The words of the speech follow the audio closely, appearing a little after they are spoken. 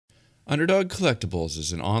Underdog Collectibles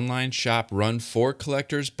is an online shop run for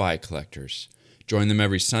collectors by collectors. Join them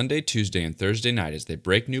every Sunday, Tuesday, and Thursday night as they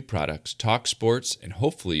break new products, talk sports, and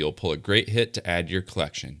hopefully you'll pull a great hit to add to your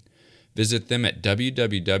collection. Visit them at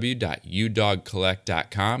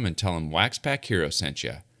www.udogcollect.com and tell them Waxpack Hero sent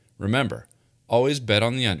you. Remember, always bet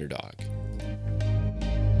on the underdog.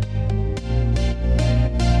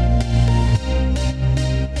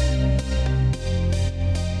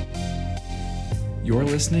 You're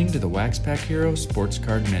listening to the Waxpack Hero Sports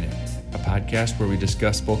Card Minute, a podcast where we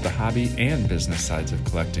discuss both the hobby and business sides of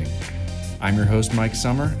collecting. I'm your host, Mike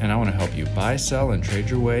Sommer, and I want to help you buy, sell, and trade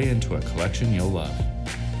your way into a collection you'll love.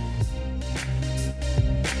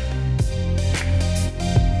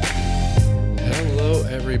 Hello,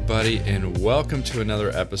 everybody, and welcome to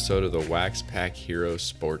another episode of the Waxpack Hero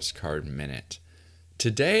Sports Card Minute.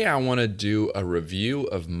 Today, I want to do a review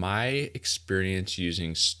of my experience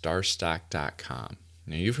using StarStock.com.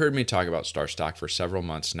 Now, you've heard me talk about StarStock for several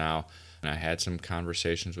months now, and I had some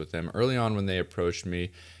conversations with them early on when they approached me,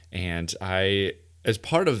 and as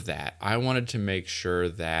part of that, I wanted to make sure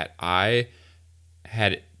that I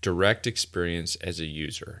had direct experience as a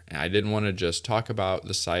user. And I didn't want to just talk about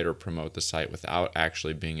the site or promote the site without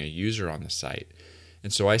actually being a user on the site.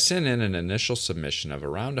 And so I sent in an initial submission of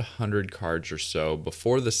around 100 cards or so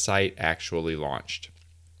before the site actually launched.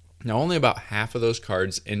 Now, only about half of those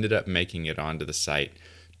cards ended up making it onto the site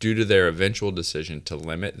due to their eventual decision to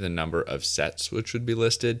limit the number of sets which would be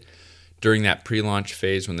listed. During that pre-launch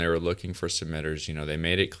phase when they were looking for submitters, they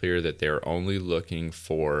made it clear that they were only looking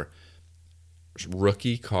for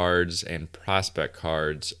rookie cards and prospect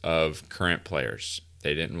cards of current players.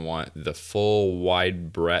 They didn't want the full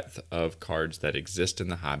wide breadth of cards that exist in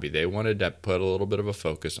the hobby. They wanted to put a little bit of a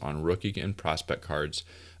focus on rookie and prospect cards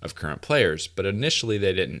of current players. But initially,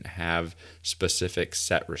 they didn't have specific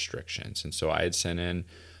set restrictions. And so I had sent in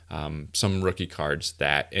some rookie cards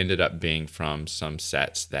that ended up being from some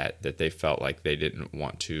sets that they felt like they didn't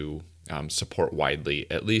want to support widely,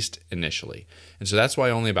 at least initially. And so that's why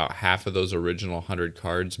only about half of those original 100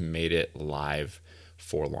 cards made it live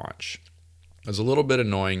for launch. It was a little bit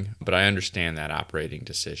annoying, but I understand that operating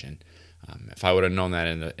decision. If I would have known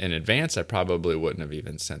that in advance, I probably wouldn't have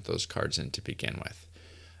even sent those cards in to begin with.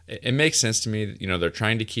 It makes sense to me. They're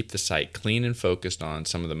trying to keep the site clean and focused on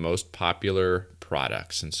some of the most popular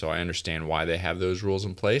products, and so I understand why they have those rules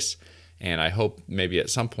in place. And I hope maybe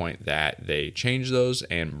at some point that they change those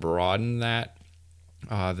and broaden that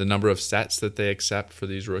the number of sets that they accept for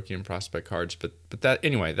these rookie and prospect cards. But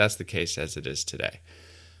that's the case as it is today.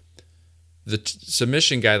 The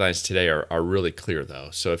submission guidelines today are really clear, though.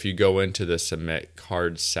 So if you go into the submit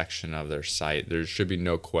cards section of their site, there should be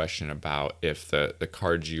no question about if the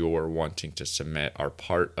cards you're wanting to submit are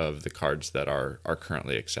part of the cards that are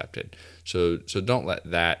currently accepted. So don't let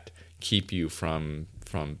that keep you from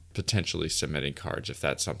potentially submitting cards if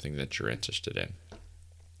that's something that you're interested in.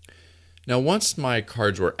 Now, once my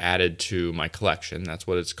cards were added to my collection, that's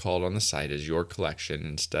what it's called on the site, is your collection.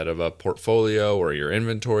 Instead of a portfolio or your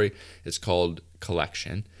inventory, it's called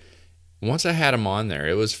collection. Once I had them on there,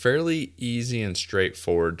 it was fairly easy and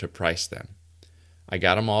straightforward to price them. I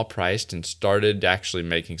got them all priced and started actually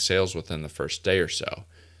making sales within the first day or so.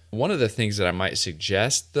 One of the things that I might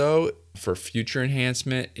suggest, though, for future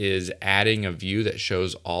enhancement is adding a view that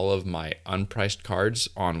shows all of my unpriced cards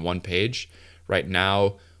on one page. Right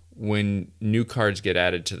now, when new cards get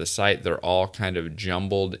added to the site, they're all kind of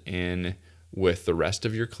jumbled in with the rest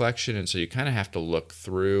of your collection. And so you kind of have to look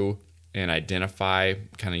through and identify,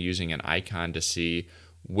 kind of using an icon to see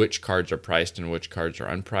which cards are priced and which cards are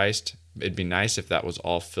unpriced. It'd be nice if that was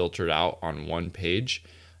all filtered out on one page.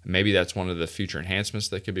 Maybe that's one of the future enhancements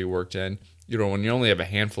that could be worked in. When you only have a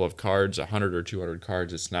handful of cards, 100 or 200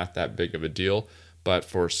 cards, it's not that big of a deal. But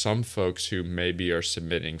for some folks who maybe are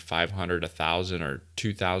submitting 500, 1,000, or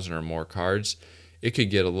 2,000 or more cards, it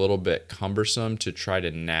could get a little bit cumbersome to try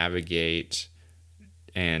to navigate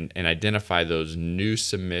and identify those new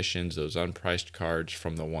submissions, those unpriced cards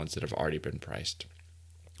from the ones that have already been priced.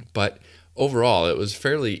 But overall, it was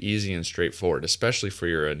fairly easy and straightforward, especially for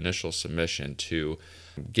your initial submission, to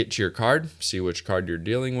get to your card, see which card you're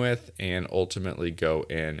dealing with, and ultimately go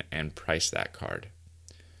in and price that card.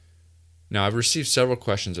 Now, I've received several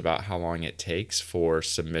questions about how long it takes for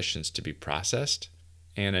submissions to be processed.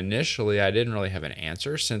 And initially, I didn't really have an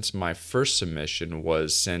answer since my first submission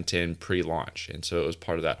was sent in pre-launch. And so it was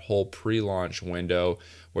part of that whole pre-launch window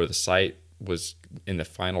where the site was in the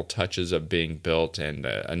final touches of being built and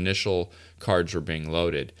the initial cards were being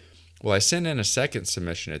loaded. Well, I sent in a second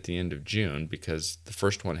submission at the end of June because the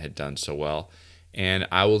first one had done so well. And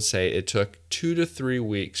I will say it took 2 to 3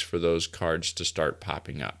 weeks for those cards to start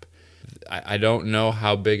popping up. I don't know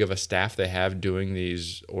how big of a staff they have doing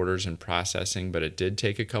these orders and processing, but it did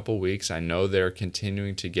take a couple weeks. I know they're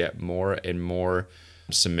continuing to get more and more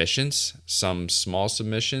submissions, some small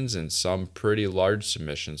submissions and some pretty large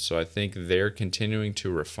submissions. So I think they're continuing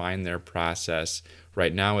to refine their process.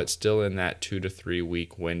 Right now, it's still in that 2 to 3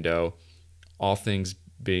 week window. All things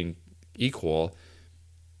being equal,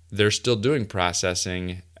 they're still doing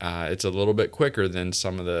processing. It's a little bit quicker than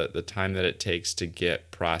some of the time that it takes to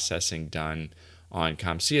get processing done on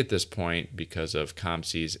COMC at this point because of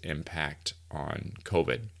COMC's impact on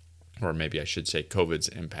COVID, or maybe I should say COVID's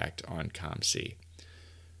impact on COMC.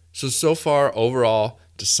 So far, overall,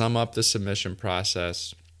 to sum up the submission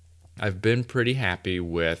process, I've been pretty happy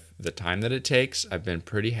with the time that it takes. I've been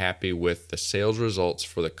pretty happy with the sales results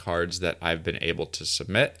for the cards that I've been able to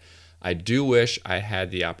submit. I do wish I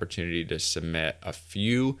had the opportunity to submit a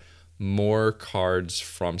few more cards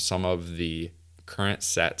from some of the current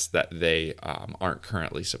sets that they aren't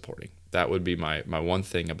currently supporting. That would be my one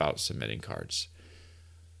thing about submitting cards.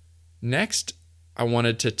 Next, I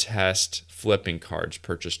wanted to test flipping cards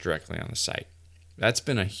purchased directly on the site. That's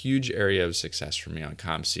been a huge area of success for me on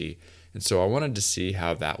COMC, and so I wanted to see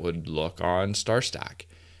how that would look on StarStock.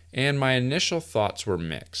 And my initial thoughts were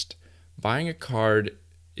mixed. Buying a card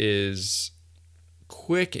is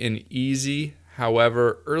quick and easy.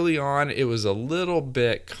 However, early on, it was a little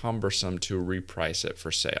bit cumbersome to reprice it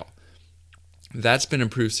for sale. That's been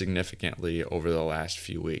improved significantly over the last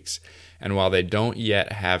few weeks. And while they don't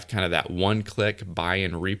yet have kind of that one-click buy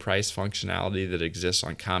and reprice functionality that exists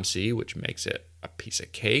on COMC, which makes it a piece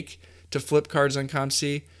of cake to flip cards on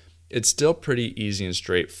COMC, it's still pretty easy and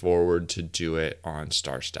straightforward to do it on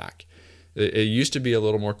StarStock. It used to be a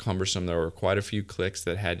little more cumbersome. There were quite a few clicks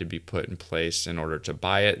that had to be put in place in order to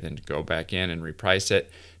buy it, then to go back in and reprice it.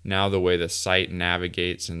 Now the way the site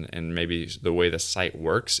navigates and maybe the way the site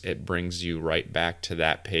works, it brings you right back to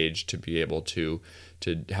that page to be able to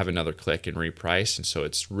have another click and reprice. And so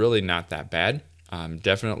it's really not that bad.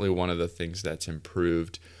 Definitely one of the things that's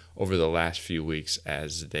improved over the last few weeks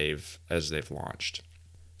as they've launched.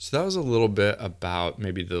 So that was a little bit about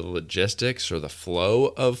maybe the logistics or the flow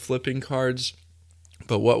of flipping cards.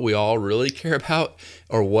 But what we all really care about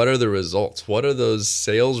are what are the results? What are those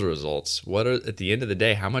sales results? What are, at the end of the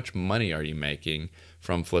day, how much money are you making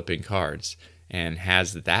from flipping cards? And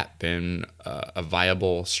has that been a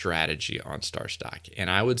viable strategy on StarStock? And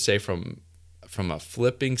I would say from a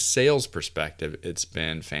flipping sales perspective, it's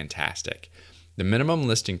been fantastic. The minimum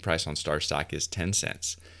listing price on StarStock is 10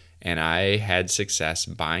 cents. And I had success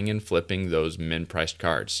buying and flipping those min-priced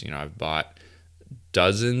cards. I've bought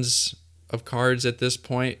dozens of cards at this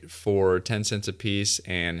point for 10 cents a piece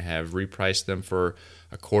and have repriced them for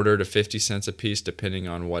a quarter to 50 cents a piece, depending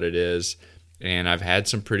on what it is. And I've had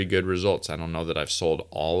some pretty good results. I don't know that I've sold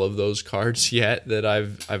all of those cards yet that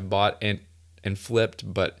I've bought and flipped,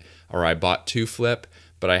 or I bought to flip,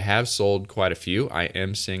 but I have sold quite a few. I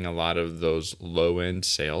am seeing a lot of those low-end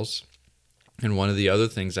sales. And one of the other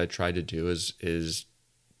things I try to do is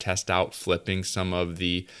test out flipping some of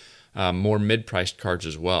the more mid-priced cards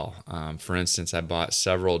as well. For instance, I bought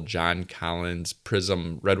several John Collins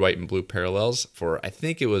Prism red, white, and blue parallels for I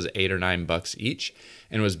think it was $8 or $9 each,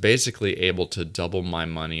 and was basically able to double my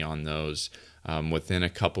money on those within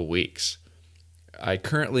a couple weeks. I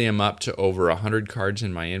currently am up to over 100 cards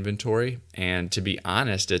in my inventory, and to be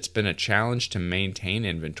honest, it's been a challenge to maintain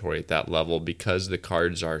inventory at that level because the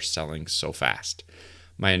cards are selling so fast.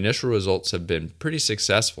 My initial results have been pretty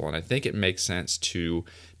successful, and I think it makes sense to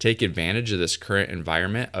take advantage of this current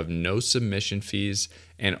environment of no submission fees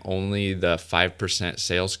and only the 5%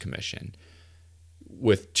 sales commission.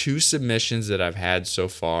 With 2 submissions that I've had so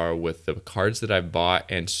far, with the cards that I've bought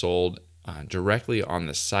and sold directly on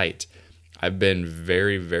the site, I've been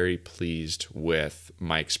very, very pleased with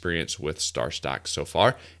my experience with StarStock so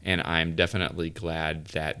far, and I'm definitely glad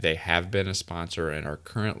that they have been a sponsor and are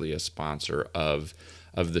currently a sponsor of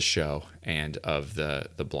the show and of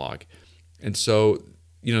the blog. And so,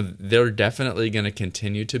 they're definitely going to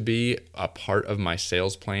continue to be a part of my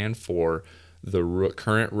sales plan for the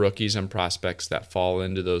current rookies and prospects that fall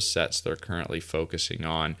into those sets they're currently focusing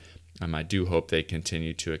on. I do hope they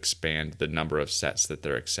continue to expand the number of sets that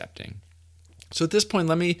they're accepting. So at this point,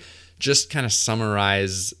 let me just kind of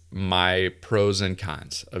summarize my pros and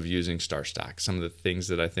cons of using StarStock, some of the things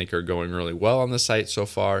that I think are going really well on the site so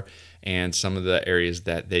far, and some of the areas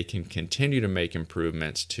that they can continue to make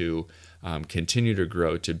improvements to continue to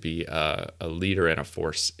grow to be a leader and a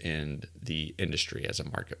force in the industry as a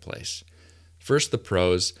marketplace. First, the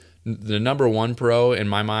pros. The number one pro in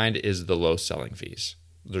my mind is the low selling fees.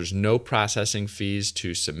 There's no processing fees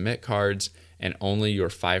to submit cards, and only your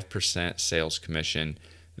 5% sales commission.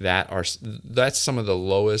 That's some of the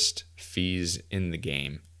lowest fees in the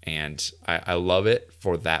game, and I love it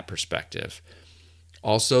for that perspective.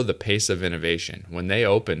 Also, the pace of innovation. When they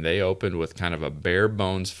opened with kind of a bare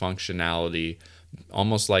bones functionality,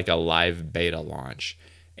 almost like a live beta launch.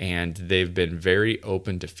 And they've been very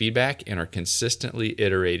open to feedback and are consistently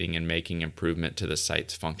iterating and making improvement to the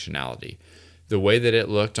site's functionality. The way that it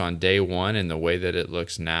looked on day one and the way that it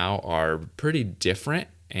looks now are pretty different,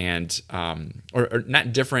 and or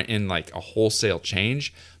not different in like a wholesale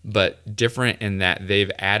change, but different in that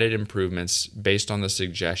they've added improvements based on the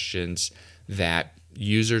suggestions that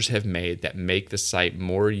users have made that make the site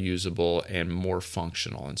more usable and more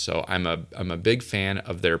functional. And so I'm a big fan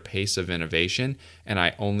of their pace of innovation, and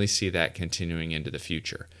I only see that continuing into the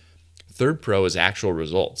future. Third pro is actual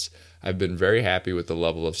results. I've been very happy with the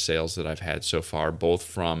level of sales that I've had so far, both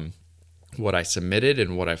from what I submitted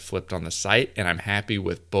and what I flipped on the site, and I'm happy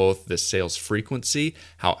with both the sales frequency,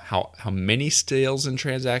 how many sales and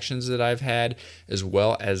transactions that I've had, as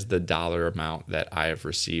well as the dollar amount that I have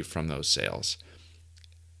received from those sales.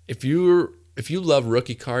 If you love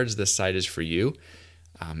rookie cards, this site is for you,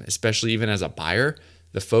 especially even as a buyer.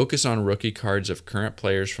 The focus on rookie cards of current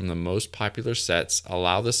players from the most popular sets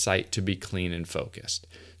allow the site to be clean and focused.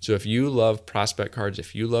 So if you love prospect cards,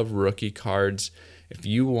 if you love rookie cards, if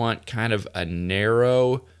you want kind of a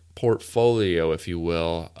narrow portfolio, if you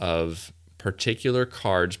will, of particular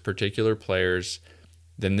cards, particular players,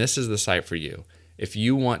 then this is the site for you. If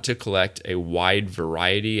you want to collect a wide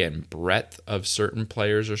variety and breadth of certain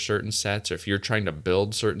players or certain sets, or if you're trying to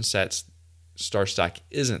build certain sets, StarStock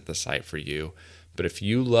isn't the site for you. But if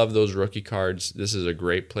you love those rookie cards, this is a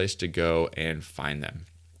great place to go and find them.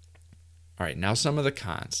 All right, now some of the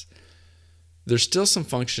cons. There's still some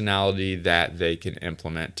functionality that they can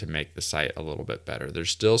implement to make the site a little bit better.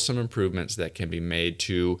 There's still some improvements that can be made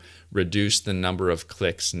to reduce the number of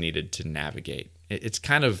clicks needed to navigate. It's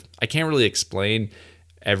kind of, I can't really explain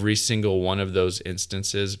every single one of those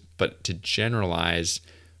instances, but to generalize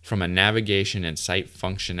from a navigation and site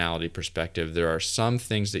functionality perspective, there are some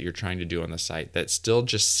things that you're trying to do on the site that still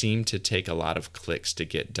just seem to take a lot of clicks to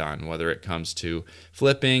get done, whether it comes to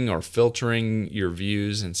flipping or filtering your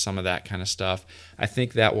views and some of that kind of stuff. I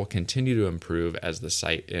think that will continue to improve as the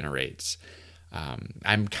site iterates.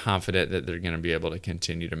 I'm confident that they're going to be able to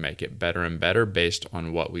continue to make it better and better based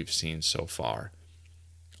on what we've seen so far.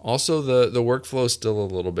 Also, the workflow is still a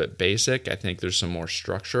little bit basic. I think there's some more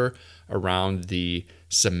structure around the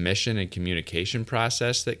submission and communication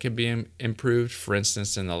process that can be improved. For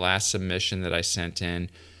instance, in the last submission that I sent in,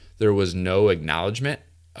 there was no acknowledgement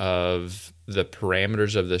of the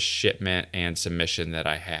parameters of the shipment and submission that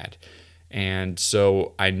I had. And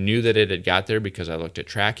so I knew that it had got there because I looked at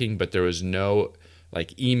tracking, but there was no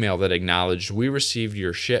email that acknowledged, we received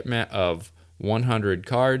your shipment of 100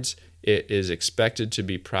 cards. It is expected to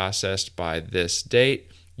be processed by this date.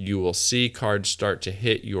 You will see cards start to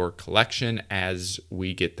hit your collection as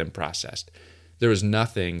we get them processed. There was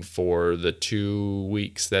nothing for the 2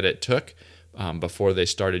 weeks that it took before they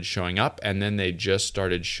started showing up, and then they just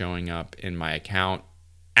started showing up in my account.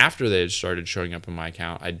 After they had started showing up in my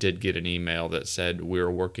account, I did get an email that said we're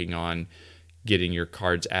working on getting your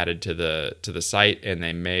cards added to the site, and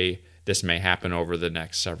this may happen over the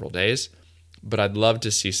next several days. But I'd love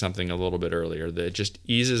to see something a little bit earlier that just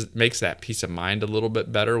makes that peace of mind a little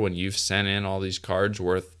bit better when you've sent in all these cards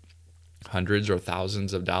worth hundreds or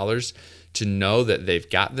thousands of dollars, to know that they've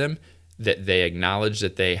got them, that they acknowledge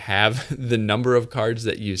that they have the number of cards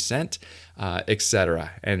that you sent,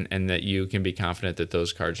 etc., and that you can be confident that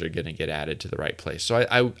those cards are going to get added to the right place. So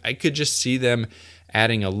I could just see them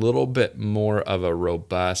adding a little bit more of a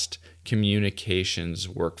robust communications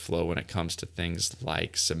workflow when it comes to things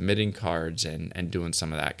like submitting cards and doing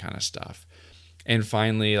some of that kind of stuff. And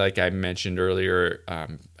finally, like I mentioned earlier,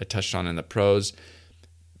 I touched on in the pros,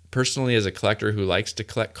 personally as a collector who likes to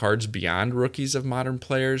collect cards beyond rookies of modern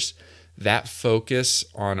players, that focus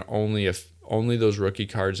on only those rookie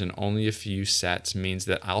cards and only a few sets means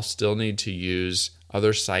that I'll still need to use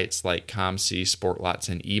other sites like COMC, SportLots,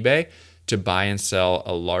 and eBay to buy and sell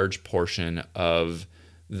a large portion of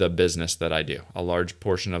the business that I do, a large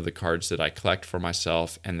portion of the cards that I collect for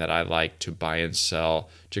myself and that I like to buy and sell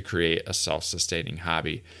to create a self-sustaining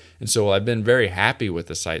hobby. And so I've been very happy with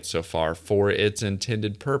the site so far for its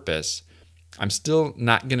intended purpose. I'm still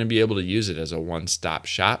not going to be able to use it as a one-stop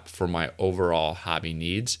shop for my overall hobby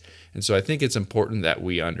needs. And so I think it's important that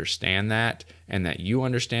we understand that, and that you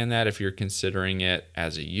understand that if you're considering it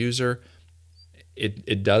as a user.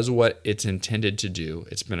 It does what it's intended to do.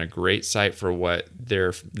 It's been a great site for what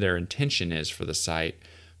their intention is for the site,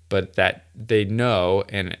 but that they know,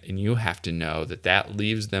 and you have to know, that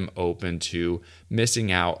leaves them open to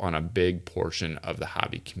missing out on a big portion of the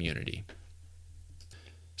hobby community.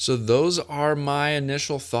 So those are my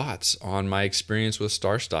initial thoughts on my experience with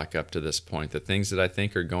StarStock up to this point, the things that I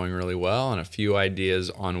think are going really well, and a few ideas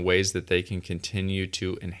on ways that they can continue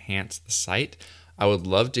to enhance the site. I would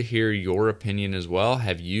love to hear your opinion as well.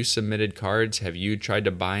 Have you submitted cards? Have you tried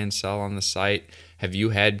to buy and sell on the site? Have you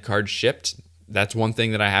had cards shipped? That's one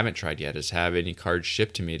thing that I haven't tried yet, is have any cards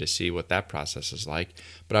shipped to me to see what that process is like.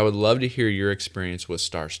 But I would love to hear your experience with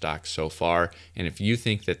StarStock so far, and if you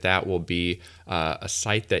think that will be a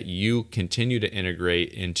site that you continue to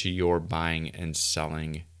integrate into your buying and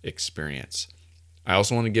selling experience. I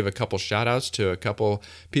also want to give a couple shout outs to a couple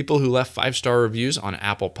people who left 5-star reviews on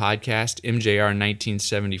Apple Podcast.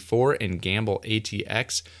 MJR1974 and Gamble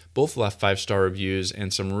ATX both left 5-star reviews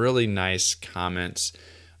and some really nice comments.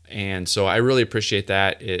 And so I really appreciate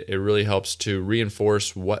that. It really helps to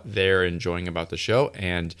reinforce what they're enjoying about the show,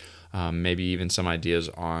 and maybe even some ideas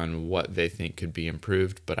on what they think could be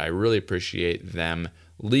improved. But I really appreciate them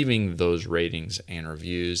leaving those ratings and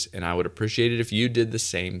reviews, and I would appreciate it if you did the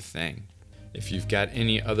same thing. If you've got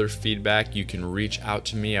any other feedback, you can reach out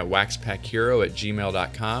to me at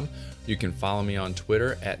waxpackhero@gmail.com. You can follow me on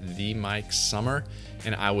Twitter at @TheMikeSummer,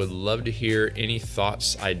 and I would love to hear any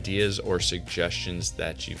thoughts, ideas, or suggestions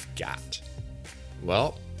that you've got.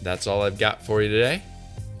 Well, that's all I've got for you today.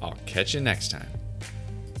 I'll catch you next time.